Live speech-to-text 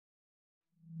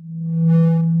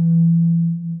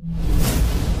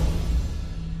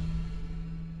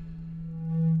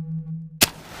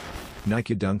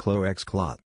Nike Dunk Low X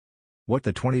CLOT. What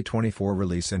the 2024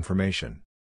 release information.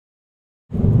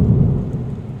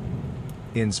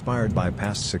 Inspired by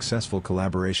past successful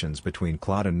collaborations between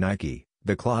CLOT and Nike,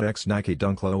 the CLOT X Nike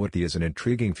Dunk Low is an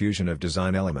intriguing fusion of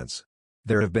design elements.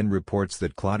 There have been reports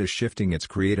that CLOT is shifting its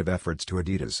creative efforts to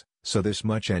Adidas, so this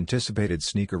much-anticipated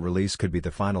sneaker release could be the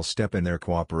final step in their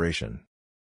cooperation.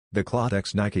 The CLOT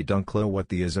X Nike Dunk Low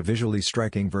is a visually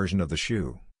striking version of the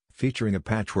shoe, featuring a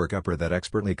patchwork upper that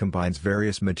expertly combines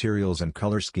various materials and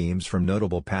color schemes from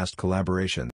notable past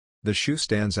collaborations. The shoe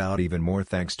stands out even more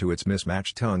thanks to its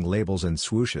mismatched tongue labels and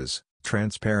swooshes,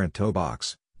 transparent toe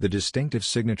box, the distinctive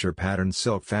signature patterned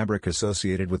silk fabric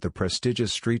associated with the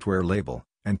prestigious streetwear label,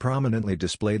 and prominently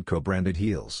displayed co-branded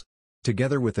heels.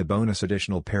 Together with a bonus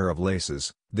additional pair of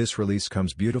laces, this release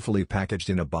comes beautifully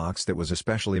packaged in a box that was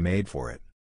especially made for it.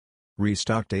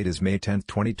 Restock date is May 10,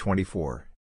 2024.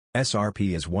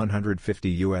 SRP is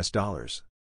 $150 US.